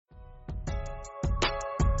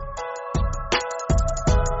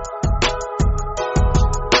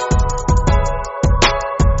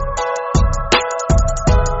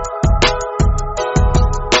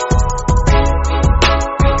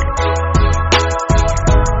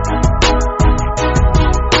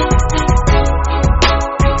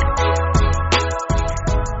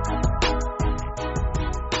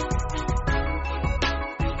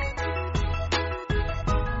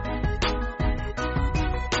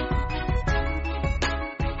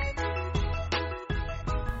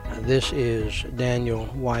This is Daniel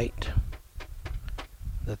White,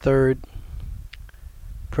 the third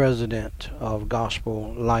president of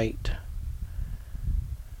Gospel Light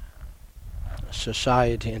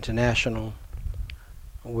Society International,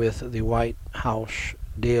 with the White House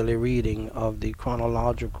Daily Reading of the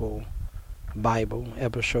Chronological Bible,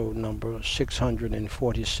 episode number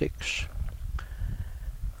 646,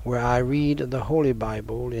 where I read the Holy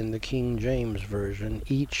Bible in the King James Version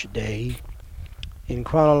each day in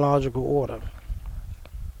chronological order.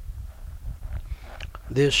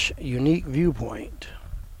 This unique viewpoint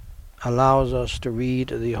allows us to read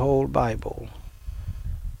the whole Bible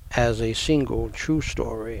as a single true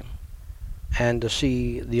story and to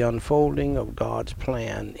see the unfolding of God's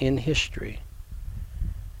plan in history,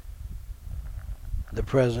 the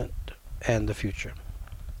present and the future.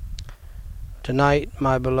 Tonight,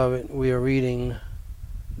 my beloved, we are reading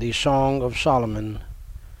the Song of Solomon,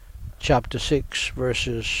 chapter 6,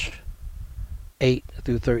 verses 8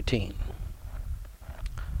 through 13.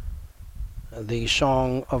 The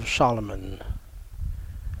Song of Solomon.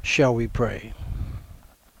 Shall we pray?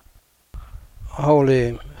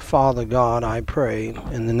 Holy Father God, I pray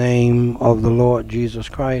in the name of the Lord Jesus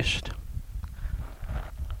Christ.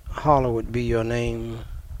 Hallowed be your name.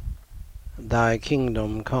 Thy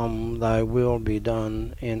kingdom come, thy will be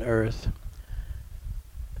done in earth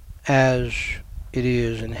as it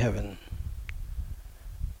is in heaven.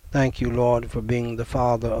 Thank you, Lord, for being the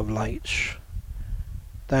Father of lights.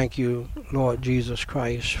 Thank you, Lord Jesus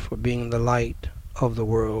Christ, for being the light of the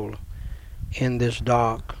world in this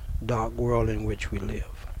dark, dark world in which we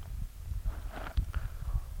live.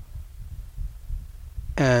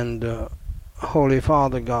 And Holy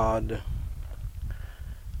Father God,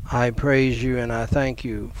 I praise you and I thank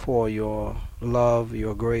you for your love,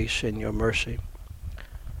 your grace, and your mercy.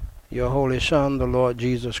 Your Holy Son, the Lord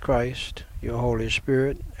Jesus Christ, your Holy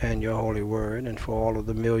Spirit, and your Holy Word, and for all of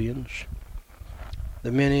the millions,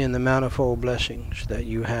 the many and the manifold blessings that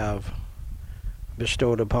you have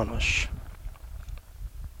bestowed upon us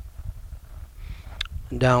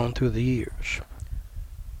down through the years.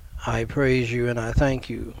 I praise you and I thank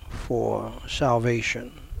you for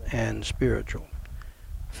salvation and spiritual,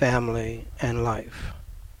 family and life,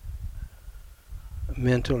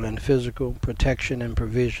 mental and physical, protection and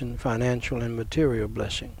provision, financial and material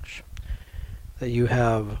blessings that you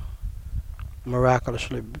have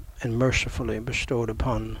miraculously and mercifully bestowed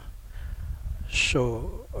upon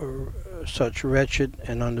such wretched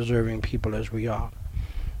and undeserving people as we are.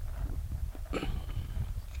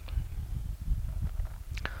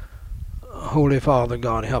 Holy Father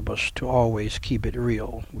God, help us to always keep it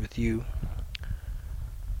real with you,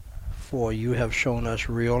 for you have shown us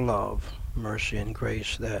real love, mercy, and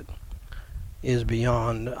grace that is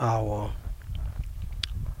beyond our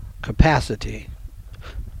capacity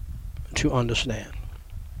to understand.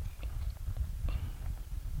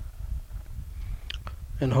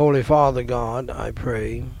 And Holy Father God, I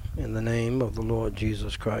pray in the name of the Lord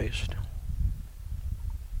Jesus Christ,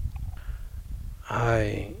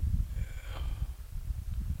 I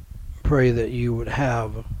pray that you would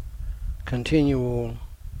have continual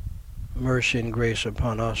mercy and grace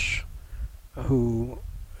upon us who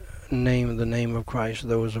name the name of Christ,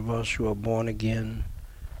 those of us who are born again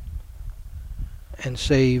and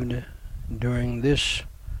saved during this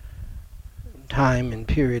time and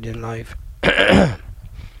period in life.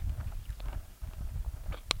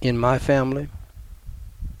 In my family,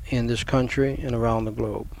 in this country, and around the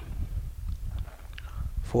globe.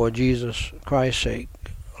 For Jesus Christ's sake,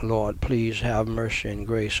 Lord, please have mercy and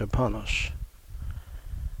grace upon us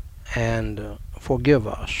and forgive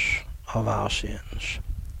us of our sins,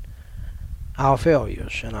 our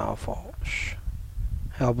failures, and our faults.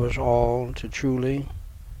 Help us all to truly,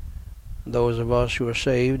 those of us who are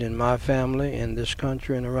saved in my family, in this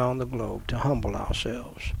country, and around the globe, to humble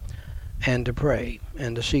ourselves and to pray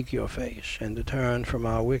and to seek your face and to turn from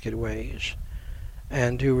our wicked ways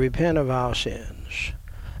and to repent of our sins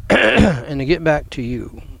and to get back to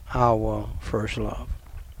you, our first love.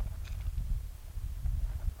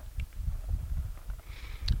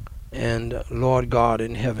 And Lord God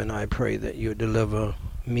in heaven, I pray that you deliver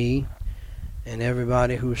me and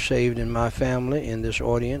everybody who's saved in my family, in this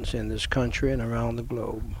audience, in this country, and around the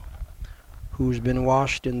globe, who's been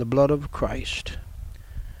washed in the blood of Christ.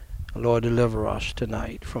 Lord, deliver us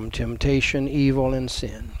tonight from temptation, evil, and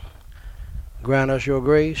sin. Grant us your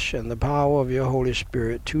grace and the power of your Holy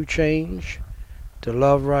Spirit to change, to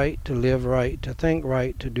love right, to live right, to think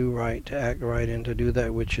right, to do right, to act right, and to do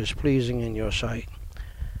that which is pleasing in your sight.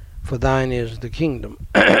 For thine is the kingdom,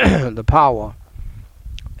 the power,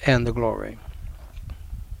 and the glory.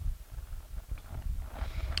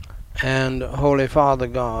 And Holy Father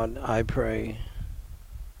God, I pray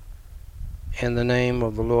in the name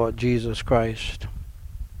of the Lord Jesus Christ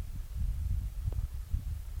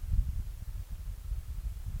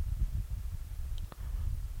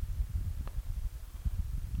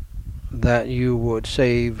that you would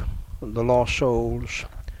save the lost souls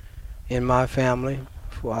in my family,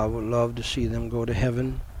 for I would love to see them go to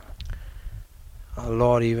heaven.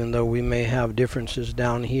 Lord, even though we may have differences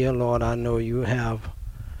down here, Lord, I know you have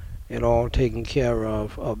it all taken care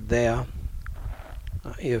of up there.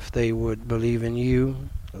 If they would believe in you,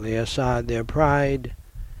 lay aside their pride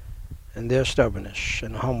and their stubbornness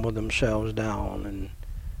and humble themselves down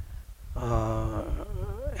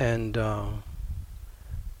and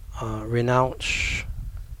renounce,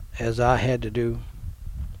 as I had to do,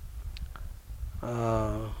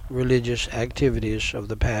 religious activities of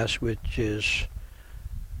the past, which is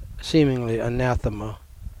seemingly anathema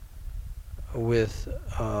with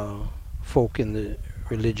folk in the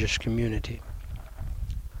religious community,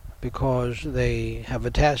 because they have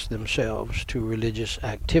attached themselves to religious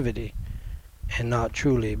activity and not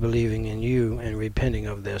truly believing in you and repenting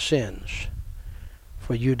of their sins.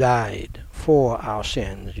 For you died for our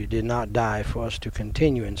sins. You did not die for us to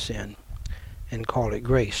continue in sin and call it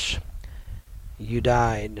grace. You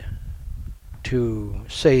died to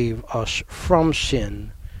save us from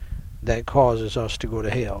sin that causes us to go to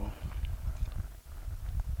hell.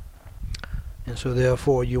 And so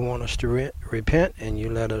therefore you want us to repent, and you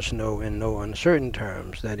let us know in no uncertain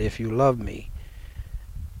terms that if you love me,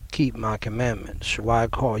 keep my commandments. Why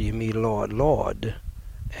call you me Lord, Lord,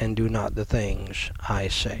 and do not the things I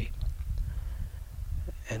say?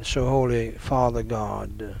 And so, Holy Father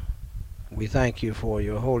God, we thank you for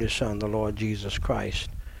your Holy Son, the Lord Jesus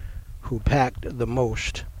Christ, who packed the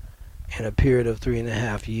most in a period of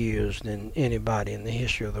 3.5 years than anybody in the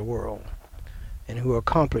history of the world, and who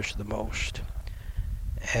accomplished the most.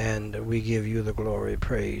 And we give you the glory,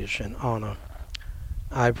 praise, and honor.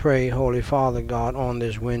 I pray, Holy Father God, on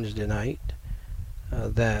this Wednesday night,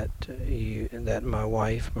 that my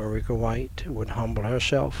wife, Marika White, would humble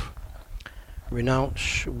herself,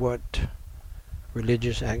 renounce what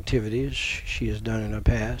religious activities she has done in her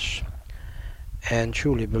past, and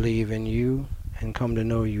truly believe in you and come to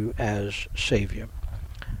know you as Savior.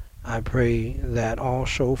 I pray that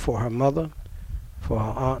also for her mother, for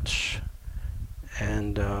her aunts,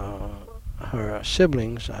 and her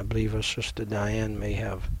siblings. I believe her sister Diane may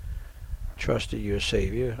have trusted you as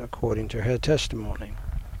Savior according to her testimony.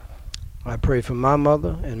 I pray for my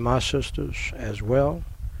mother and my sisters as well,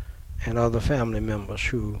 and other family members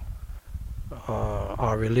who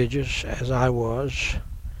are religious as I was,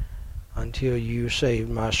 until you saved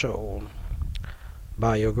my soul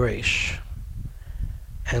by your grace.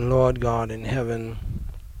 And Lord God in heaven,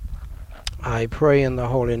 I pray in the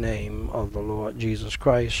holy name of the Lord Jesus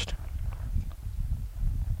Christ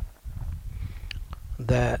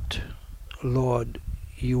that, Lord,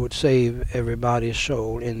 you would save everybody's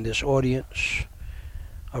soul in this audience,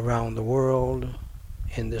 around the world,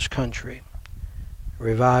 in this country.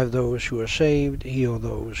 Revive those who are saved, heal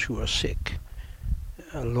those who are sick.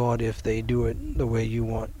 Lord, if they do it the way you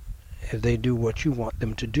want, if they do what you want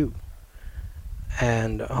them to do.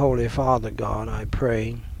 And Holy Father God, I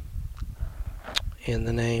pray in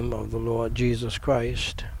the name of the Lord Jesus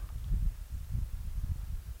Christ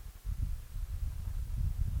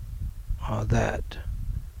that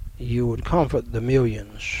you would comfort the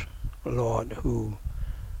millions, Lord, who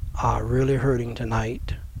are really hurting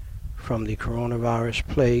tonight from the coronavirus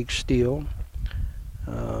plague still.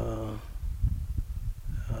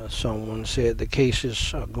 Someone said the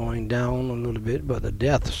cases are going down a little bit, but the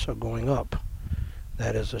deaths are going up.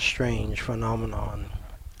 That is a strange phenomenon.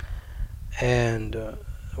 And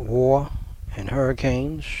war and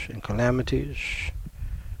hurricanes and calamities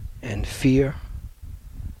and fear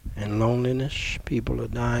and loneliness. People are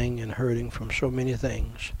dying and hurting from so many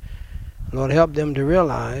things. Lord, help them to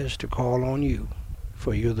realize to call on you,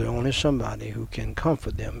 for you're the only somebody who can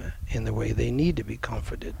comfort them in the way they need to be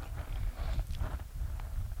comforted.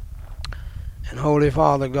 And Holy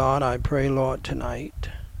Father God, I pray, Lord, tonight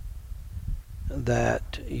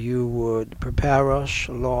that you would prepare us,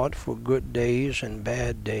 Lord, for good days and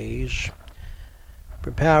bad days.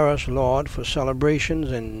 Prepare us, Lord, for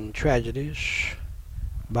celebrations and tragedies.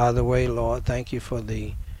 By the way, Lord, thank you for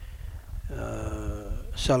the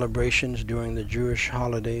celebrations during the Jewish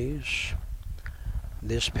holidays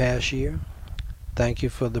this past year. Thank you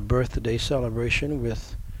for the birthday celebration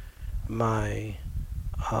with my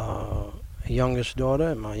youngest daughter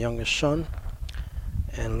and my youngest son.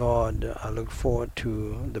 And Lord, I look forward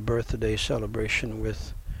to the birthday celebration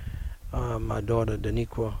with my daughter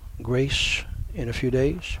Daniqua Grace in a few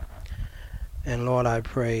days. And Lord, I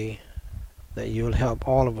pray that you'll help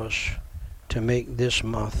all of us to make this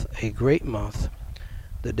month a great month.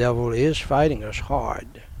 The devil is fighting us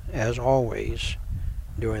hard, as always,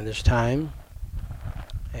 during this time.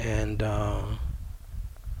 And I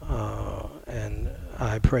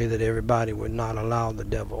pray that everybody would not allow the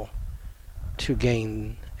devil to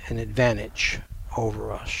gain an advantage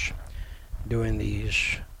over us during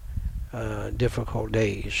these difficult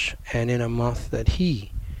days, and in a month that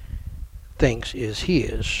he thinks is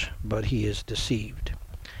his, but he is deceived.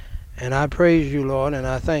 And I praise you, Lord, and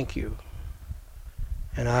I thank you.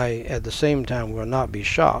 And I, at the same time, will not be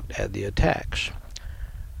shocked at the attacks.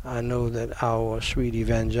 I know that our sweet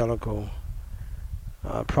evangelical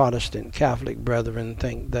Protestant Catholic brethren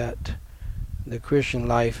think that the Christian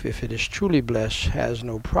life, if it is truly blessed, has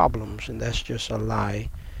no problems, and that's just a lie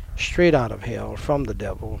straight out of hell from the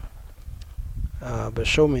devil. But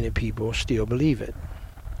so many people still believe it.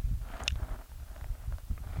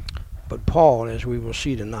 But Paul, as we will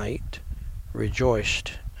see tonight,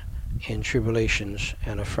 rejoiced in tribulations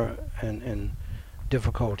and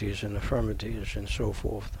difficulties and infirmities and so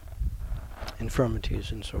forth.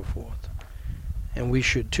 And we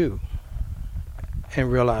should too,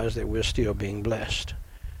 and realize that we're still being blessed.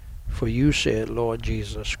 For you said, Lord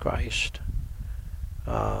Jesus Christ,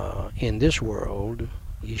 in this world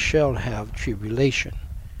ye shall have tribulation,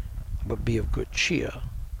 but be of good cheer.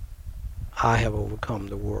 I have overcome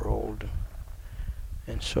the world.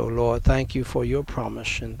 And so, Lord, thank you for your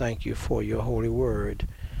promise, and thank you for your holy word,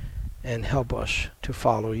 and help us to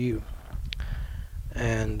follow you.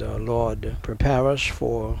 And Lord, prepare us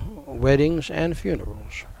for weddings and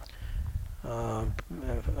funerals.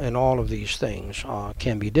 And all of these things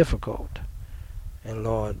can be difficult. And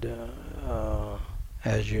Lord,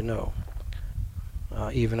 as you know,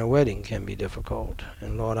 even a wedding can be difficult.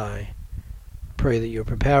 And Lord, I pray that you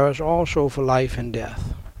prepare us also for life and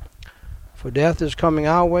death. For death is coming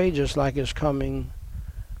our way just like it's coming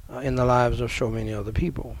in the lives of so many other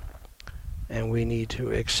people. And we need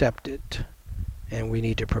to accept it, and we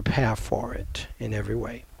need to prepare for it in every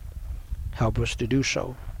way. Help us to do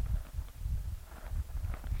so.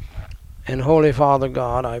 And Holy Father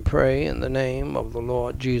God, I pray in the name of the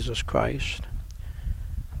Lord Jesus Christ,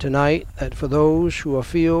 tonight, that for those who are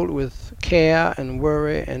filled with care and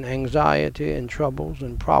worry and anxiety and troubles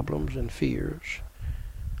and problems and fears,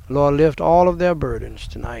 Lord, lift all of their burdens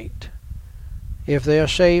tonight. If they are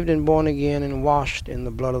saved and born again and washed in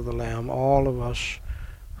the blood of the Lamb, all of us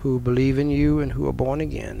who believe in you and who are born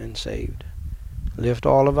again and saved, lift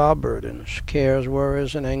all of our burdens, cares,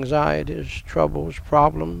 worries, and anxieties, troubles,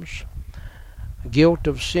 problems, guilt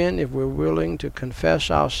of sin, if we're willing to confess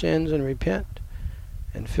our sins and repent.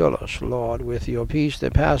 And fill us, Lord, with your peace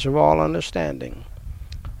that passeth all understanding,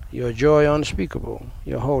 your joy unspeakable,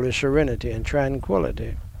 your holy serenity and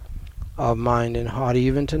tranquility of mind and heart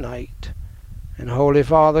even tonight. And Holy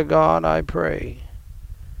Father God, I pray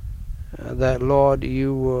that, Lord,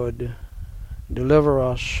 you would deliver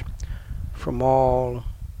us from all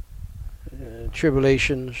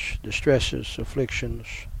tribulations, distresses, afflictions,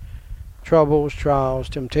 troubles, trials,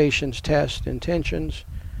 temptations, tests, intentions.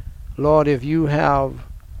 Lord, if you have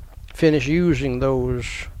finished using those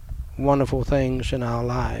wonderful things in our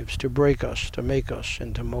lives to break us, to make us,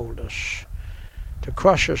 and to mold us, to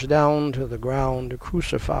crush us down to the ground, to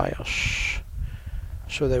crucify us,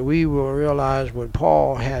 so that we will realize what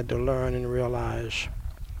Paul had to learn and realize.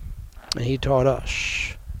 And he taught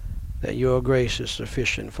us that your grace is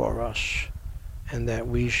sufficient for us, and that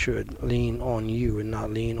we should lean on you and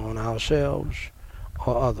not lean on ourselves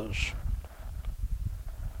or others.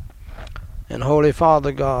 And Holy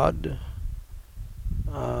Father God,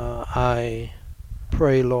 I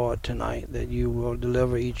pray, Lord, tonight that you will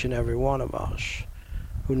deliver each and every one of us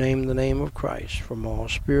who name the name of Christ from all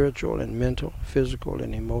spiritual and mental, physical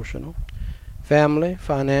and emotional, family,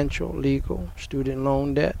 financial, legal, student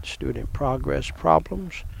loan debt, student progress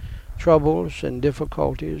problems, troubles and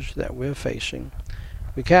difficulties that we're facing.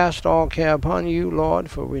 We cast all care upon you,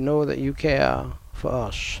 Lord, for we know that you care for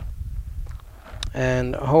us.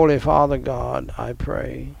 And Holy Father God, I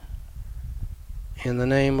pray, in the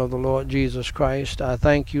name of the Lord Jesus Christ, I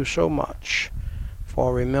thank you so much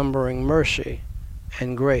for remembering mercy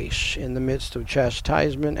and grace in the midst of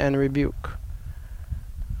chastisement and rebuke,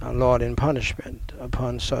 Lord, and punishment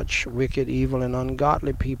upon such wicked, evil, and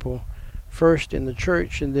ungodly people, first in the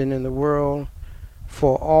church and then in the world,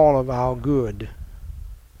 for all of our good.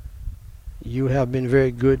 You have been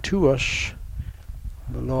very good to us.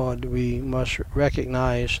 But Lord, we must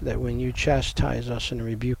recognize that when you chastise us and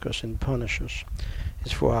rebuke us and punish us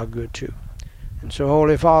is for our good too. And so,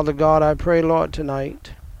 Holy Father God, I pray, Lord,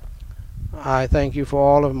 tonight, I thank you for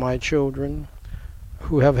all of my children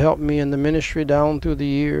who have helped me in the ministry down through the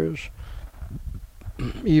years,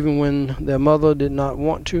 even when their mother did not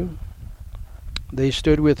want to. They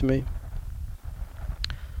stood with me,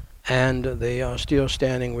 and they are still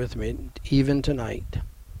standing with me even tonight.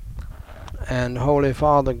 And Holy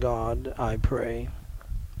Father God, I pray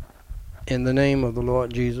in the name of the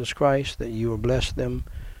Lord Jesus Christ that you will bless them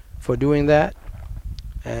for doing that.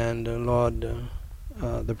 And Lord,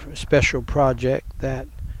 the special project that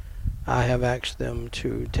I have asked them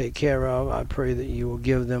to take care of, I pray that you will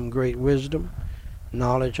give them great wisdom,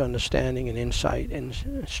 knowledge, understanding, and insight, and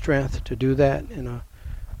strength to do that in a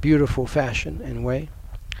beautiful fashion and way,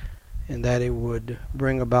 and that it would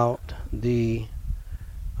bring about the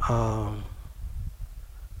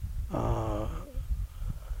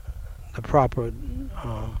proper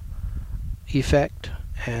effect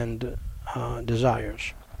and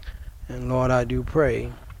desires. And Lord, I do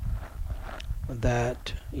pray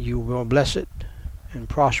that you will bless it and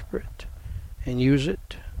prosper it and use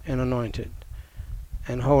it and anoint it.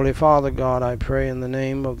 And Holy Father God, I pray in the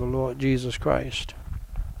name of the Lord Jesus Christ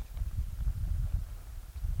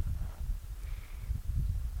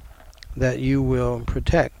that you will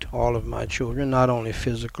protect all of my children, not only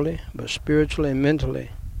physically, but spiritually and mentally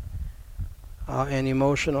and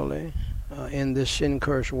emotionally in this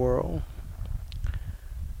sin-cursed world.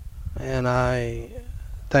 And I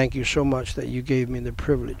thank you so much that you gave me the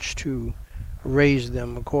privilege to raise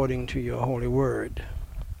them according to your holy word.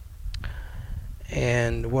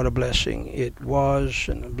 And what a blessing it was,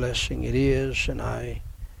 and a blessing it is. And I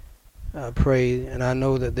pray, and I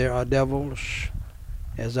know that there are devils,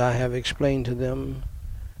 as I have explained to them,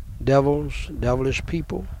 devilish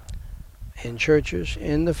people in churches,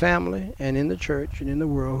 in the family, and in the church, and in the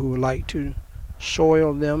world, who would like to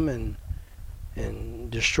soil them and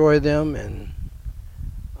destroy them and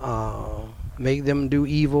make them do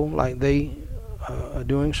evil like they are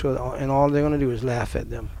doing. So, and all they're going to do is laugh at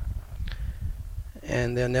them.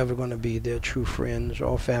 And they're never going to be their true friends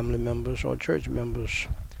or family members or church members.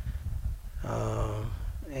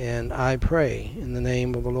 And I pray in the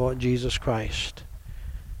name of the Lord Jesus Christ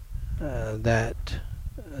that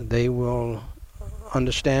they will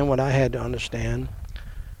understand what I had to understand,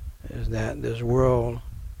 is that this world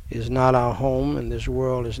is not our home, and this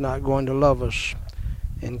world is not going to love us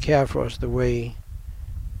and care for us the way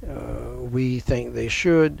we think they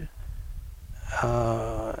should,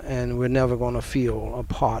 and we're never going to feel a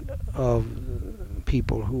part of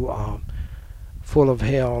people who are full of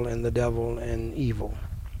hell and the devil and evil.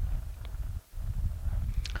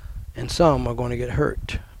 And some are going to get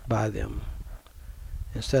hurt by them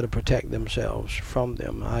instead of protect themselves from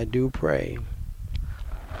them. I do pray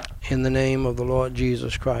in the name of the Lord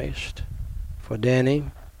Jesus Christ for Danny,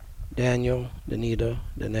 Daniel, Danita,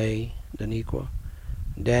 Danae, Daniqua,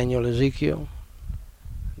 Daniel, Ezekiel,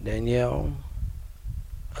 Danielle,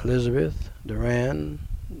 Elizabeth, Duran,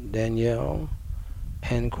 Danielle,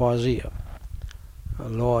 and Quazia.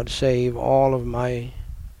 Lord, save all of my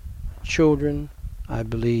children. I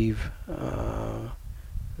believe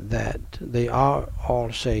that they are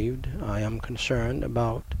all saved. I am concerned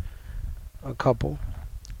about a couple,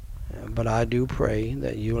 but I do pray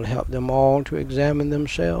that you will help them all to examine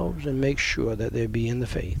themselves and make sure that they be in the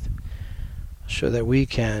faith, so that we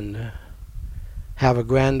can have a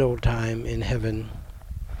grand old time in heaven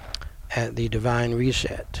at the divine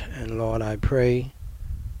reset. And Lord, I pray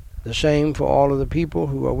the same for all of the people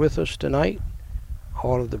who are with us tonight,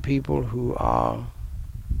 all of the people who are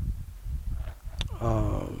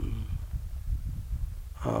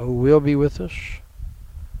who will be with us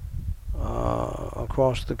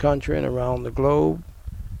across the country and around the globe,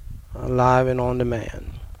 live and on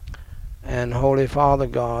demand. And Holy Father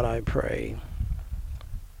God, I pray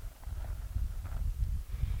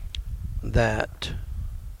that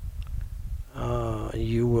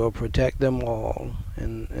you will protect them all,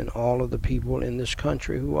 and all of the people in this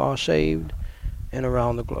country who are saved and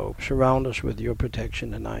around the globe. Surround us with your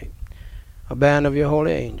protection tonight. A band of your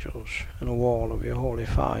holy angels and a wall of your holy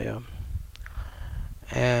fire.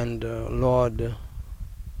 And Lord,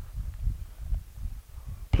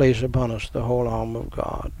 place upon us the whole armor of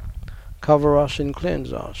God. Cover us and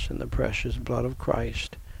cleanse us in the precious blood of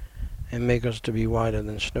Christ, and make us to be whiter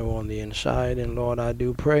than snow on the inside. And Lord, I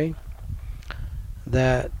do pray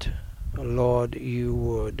that, Lord, you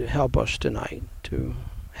would help us tonight to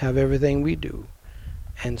have everything we do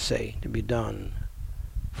and say to be done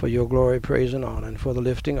for your glory, praise, and honor, and for the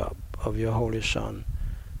lifting up of your holy Son,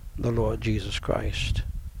 the Lord Jesus Christ,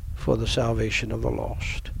 for the salvation of the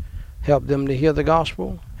lost. Help them to hear the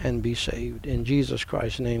gospel and be saved. In Jesus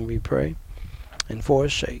Christ's name we pray, and for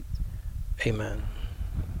his sake, amen.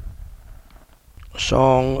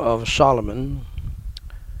 Song of Solomon.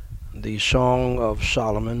 The Song of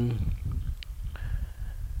Solomon.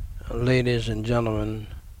 Ladies and gentlemen,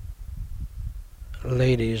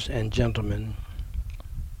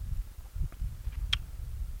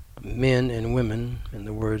 men and women, in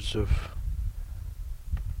the words of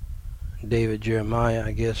David Jeremiah,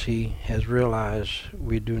 I guess he has realized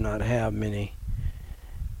we do not have many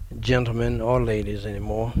gentlemen or ladies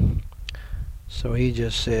anymore. So he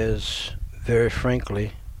just says very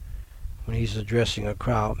frankly, when he's addressing a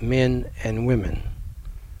crowd, men and women.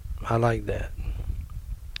 I like that.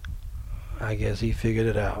 I guess he figured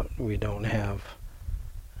it out. We don't have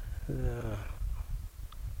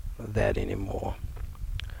that anymore.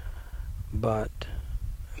 But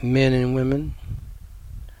men and women,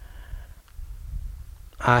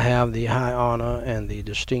 I have the high honor and the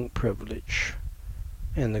distinct privilege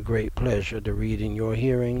and the great pleasure to read in your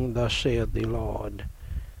hearing, thus saith the Lord,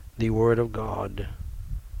 the Word of God,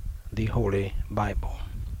 the Holy Bible.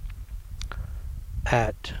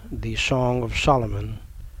 At the Song of Solomon,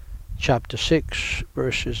 chapter 6,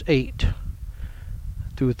 verses 8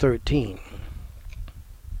 through 13.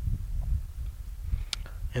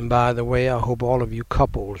 And by the way, I hope all of you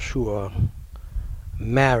couples who are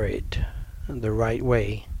married the right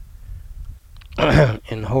way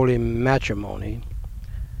in holy matrimony,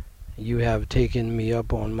 you have taken me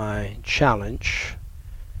up on my challenge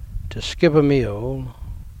to skip a meal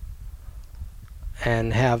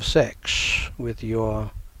and have sex with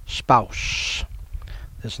your spouse.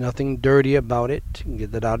 There's nothing dirty about it.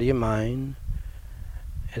 Get that out of your mind.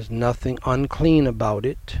 There's nothing unclean about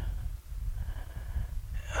it.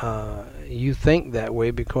 You think that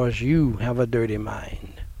way because you have a dirty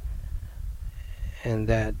mind,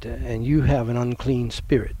 and you have an unclean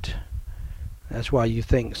spirit. That's why you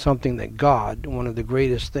think something that God, one of the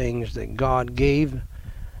greatest things that God gave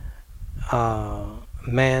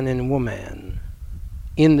man and woman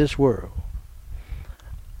in this world,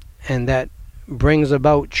 and that brings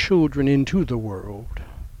about children into the world.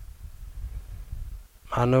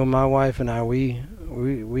 I know my wife and I, we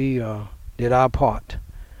did our part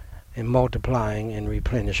in multiplying and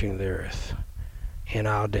replenishing the earth in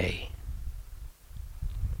our day.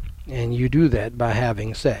 And you do that by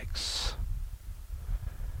having sex.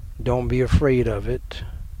 Don't be afraid of it.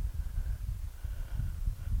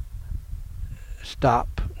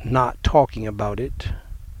 Stop not talking about it,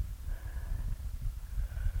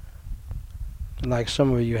 like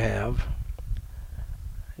some of you have.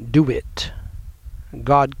 Do it.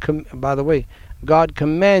 By the way, God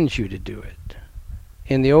commands you to do it.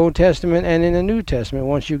 In the Old Testament and in the New Testament,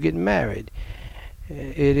 once you get married,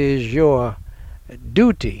 it is your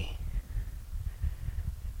duty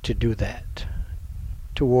to do that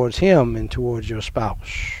towards him and towards your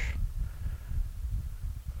spouse.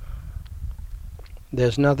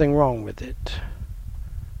 There's nothing wrong with it.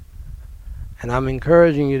 And I'm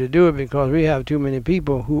encouraging you to do it because we have too many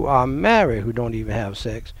people who are married who don't even have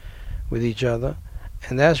sex with each other.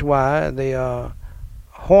 And that's why they are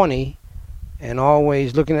horny and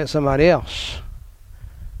always looking at somebody else.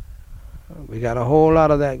 We got a whole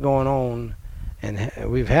lot of that going on, and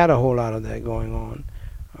we've had a whole lot of that going on.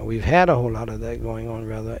 We've had a whole lot of that going on,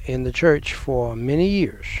 rather, in the church for many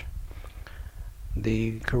years.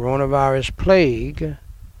 The coronavirus plague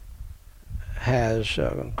has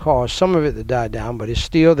caused some of it to die down, but it's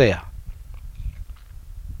still there.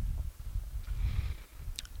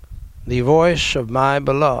 The voice of my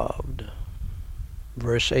beloved,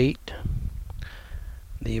 verse 8.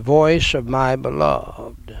 The voice of my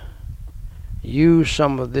beloved. Use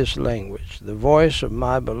some of this language. The voice of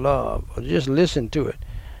my beloved. Or just listen to it.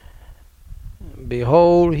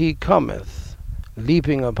 Behold, he cometh,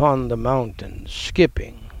 leaping upon the mountains,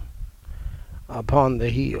 skipping upon the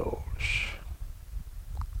hills.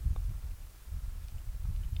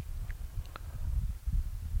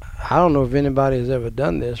 I don't know if anybody has ever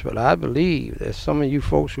done this, but I believe that some of you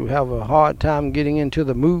folks who have a hard time getting into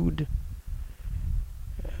the mood,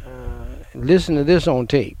 listen to this on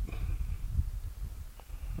tape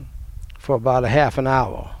for about a half an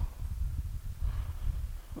hour.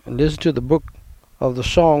 And listen to the book of the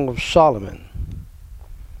Song of Solomon.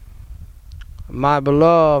 My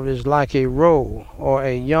beloved is like a roe or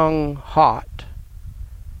a young hart.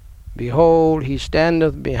 Behold, he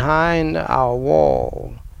standeth behind our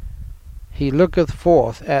wall. He looketh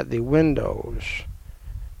forth at the windows,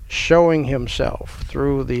 showing himself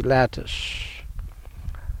through the lattice.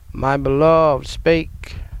 My beloved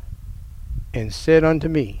spake and said unto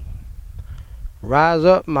me, Rise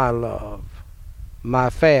up, my love, my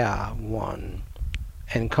fair one,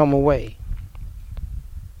 and come away.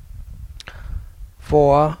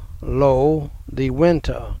 For, lo, the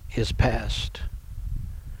winter is past,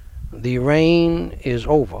 the rain is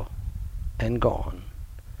over and gone.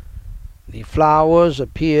 The flowers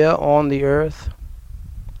appear on the earth,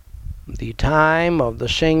 the time of the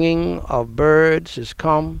singing of birds is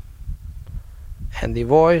come, and the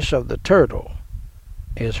voice of the turtle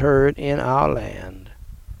is heard in our land.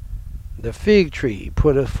 The fig tree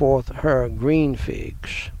putteth forth her green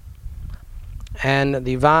figs, and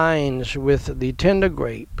the vines with the tender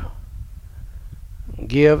grape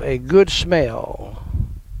give a good smell.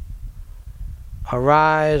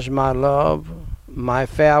 Arise, my love, my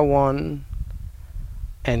fair one,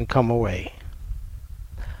 and come away.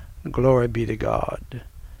 Glory be to God.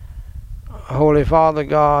 Holy Father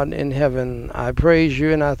God in heaven, I praise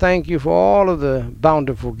you and I thank you for all of the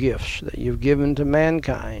bountiful gifts that you've given to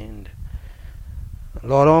mankind.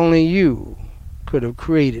 Lord, only you could have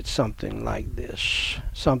created something like this,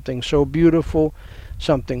 something so beautiful,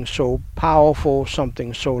 something so powerful,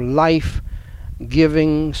 something so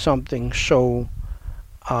life-giving, something so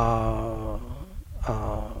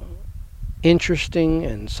interesting,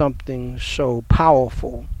 and something so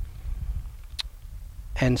powerful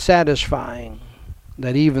and satisfying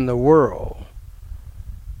that even the world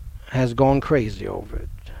has gone crazy over it.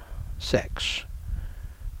 Sex.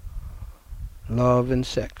 Love and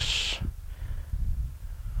sex.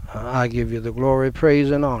 I give you the glory,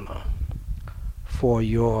 praise, and honor for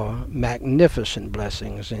your magnificent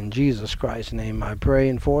blessings. In Jesus Christ's name I pray,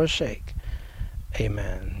 and for his sake.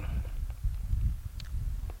 Amen.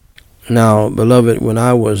 Now, beloved, when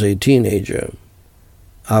I was a teenager,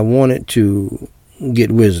 I wanted to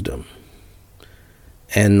get wisdom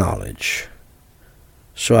and knowledge.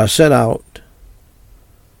 So I set out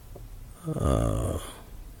to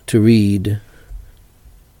read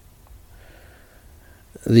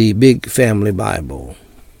the Big Family Bible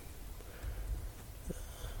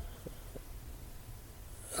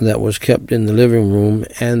that was kept in the living room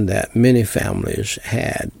and that many families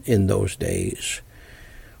had in those days.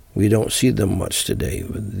 We don't see them much today,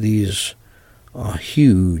 but these are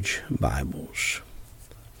huge Bibles.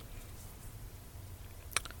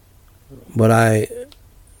 But I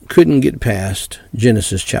couldn't get past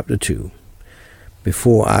Genesis chapter 2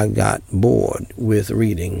 before I got bored with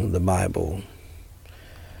reading the Bible.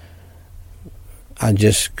 I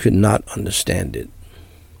just could not understand it.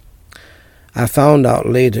 I found out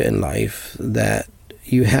later in life that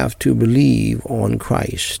you have to believe on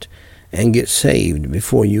Christ and get saved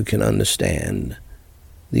before you can understand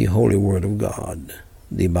the Holy Word of God,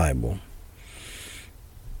 the Bible.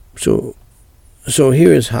 So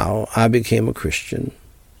here is how I became a Christian,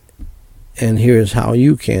 and here is how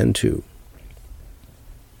you can too.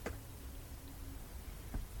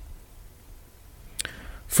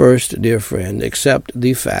 First, dear friend, accept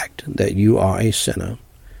the fact that you are a sinner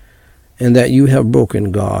and that you have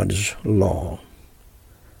broken God's law,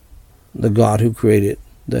 the God who created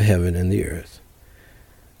the heaven and the earth.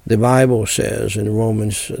 The Bible says in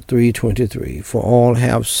Romans 3:23, "For all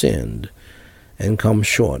have sinned and come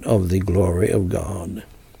short of the glory of God."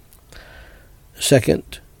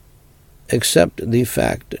 Second, accept the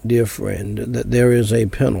fact, dear friend, that there is a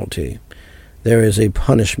penalty, there is a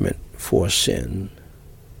punishment for sin.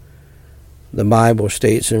 The Bible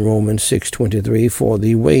states in Romans 6:23, "For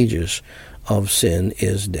the wages of sin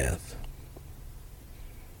is death."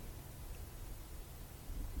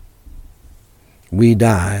 We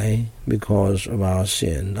die because of our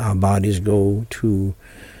sin. Our bodies go to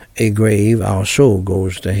a grave. Our soul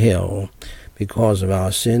goes to hell because of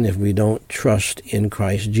our sin if we don't trust in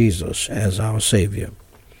Christ Jesus as our Savior.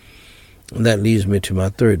 And that leads me to my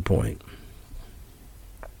third point.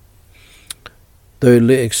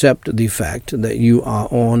 Thirdly, accept the fact that you are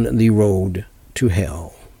on the road to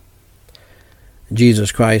hell.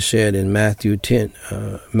 Jesus Christ said in Matthew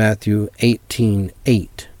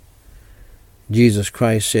 18:8, Jesus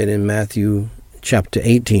Christ said in Matthew chapter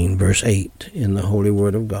 18, verse 8, in the Holy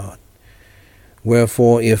Word of God,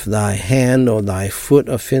 "Wherefore, if thy hand or thy foot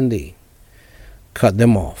offend thee, cut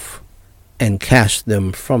them off, and cast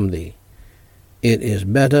them from thee. It is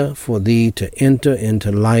better for thee to enter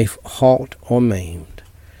into life halt or maimed,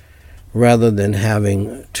 rather than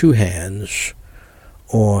having 2 hands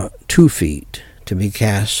or 2 feet to be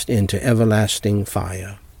cast into everlasting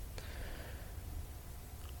fire."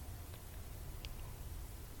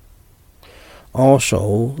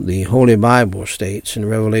 Also, the Holy Bible states in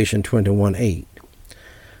Revelation 21:8,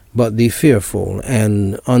 "But the fearful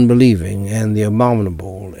and unbelieving and the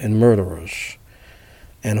abominable and murderers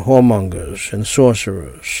and whoremongers, and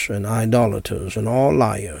sorcerers, and idolaters, and all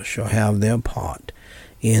liars shall have their part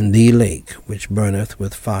in the lake which burneth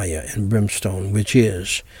with fire and brimstone, which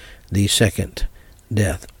is the second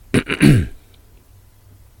death.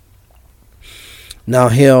 Now,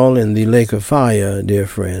 hell and the lake of fire, dear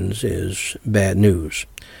friends, is bad news.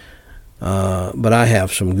 But I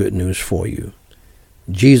have some good news for you.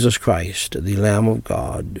 Jesus Christ, the Lamb of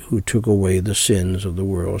God, who took away the sins of the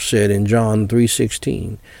world, said in John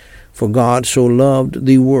 3:16, "For God so loved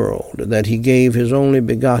the world that he gave his only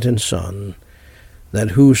begotten Son,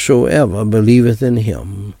 that whosoever believeth in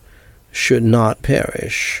him should not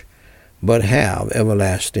perish, but have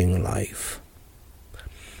everlasting life."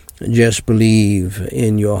 Just believe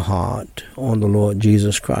in your heart on the Lord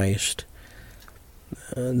Jesus Christ,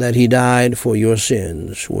 that he died for your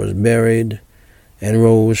sins, was buried, and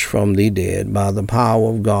rose from the dead by the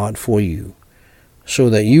power of God for you,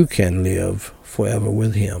 so that you can live forever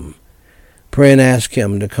with him. Pray and ask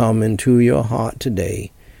him to come into your heart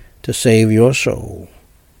today to save your soul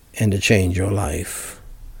and to change your life,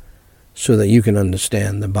 so that you can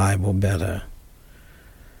understand the Bible better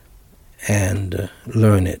and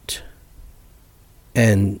learn it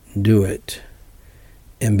and do it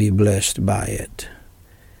and be blessed by it.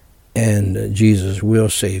 And Jesus will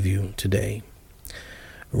save you today.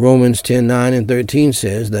 Romans 10:9 and 13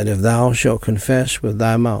 says that if thou shalt confess with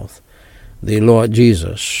thy mouth the Lord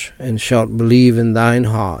Jesus, and shalt believe in thine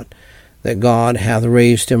heart that God hath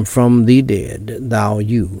raised him from the dead,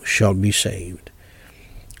 you shalt be saved.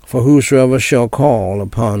 For whosoever shall call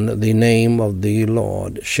upon the name of the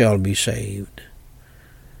Lord shall be saved.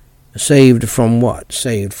 Saved from what?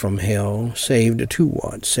 Saved from hell. Saved to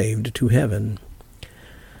what? Saved to heaven.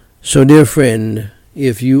 So, dear friend,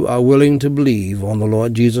 if you are willing to believe on the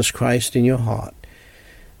Lord Jesus Christ in your heart,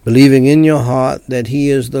 believing in your heart that he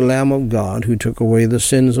is the Lamb of God who took away the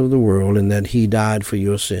sins of the world, and that he died for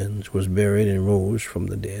your sins, was buried, and rose from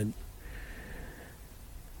the dead,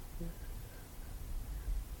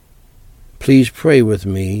 please pray with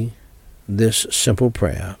me this simple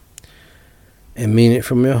prayer and mean it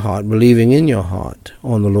from your heart, believing in your heart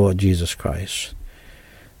on the Lord Jesus Christ,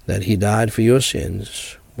 that he died for your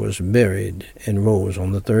sins, was buried, and rose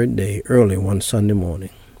on the third day, early one Sunday morning.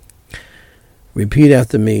 Repeat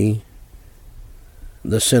after me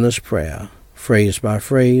the sinner's prayer, phrase by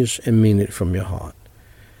phrase, and mean it from your heart.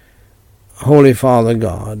 Holy Father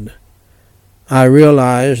God, I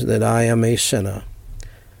realize that I am a sinner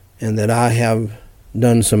and that I have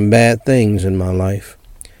done some bad things in my life.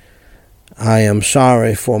 I am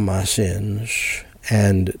sorry for my sins,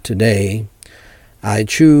 and today I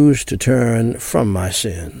choose to turn from my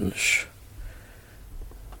sins.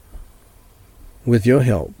 With your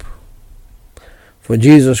help, for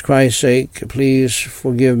Jesus Christ's sake, please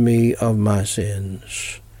forgive me of my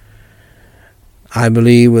sins. I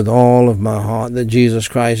believe with all of my heart that Jesus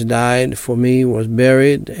Christ died for me, was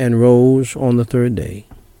buried, and rose on the third day.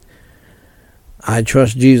 I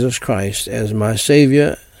trust Jesus Christ as my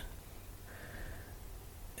Savior,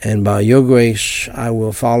 and by your grace I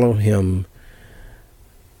will follow him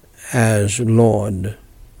as Lord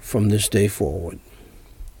from this day forward.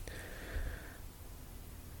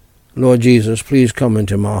 Lord Jesus, please come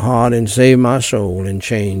into my heart and save my soul and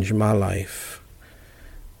change my life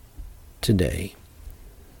today.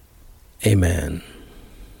 Amen.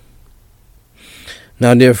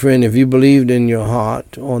 Now, dear friend, if you believed in your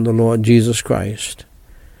heart on the Lord Jesus Christ,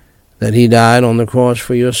 that he died on the cross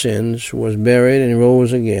for your sins, was buried, and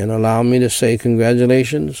rose again, allow me to say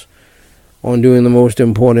congratulations on doing the most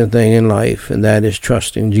important thing in life, and that is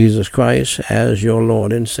trusting Jesus Christ as your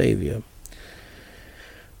Lord and Savior.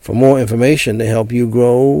 For more information to help you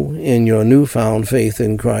grow in your newfound faith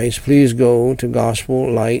in Christ, please go to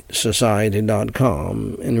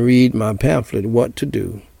GospelLightSociety.com and read my pamphlet, What to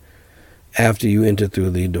Do After You Enter Through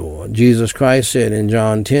the Door. Jesus Christ said in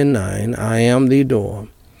John 10:9, I am the door.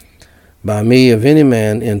 By me, if any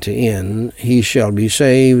man enter in, he shall be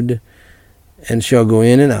saved, and shall go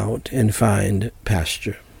in and out and find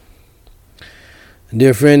pasture.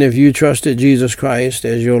 Dear friend, if you trusted Jesus Christ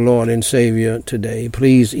as your Lord and Savior today,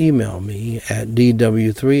 please email me at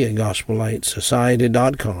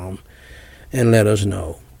dw3@gospellightsociety.com and let us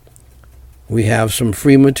know. We have some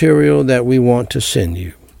free material that we want to send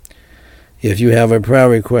you. If you have a prayer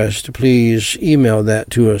request, please email that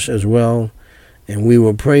to us as well, and we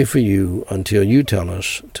will pray for you until you tell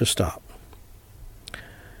us to stop.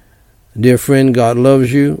 Dear friend, God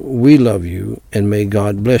loves you, we love you, and may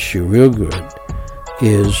God bless you real good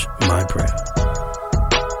is my prayer.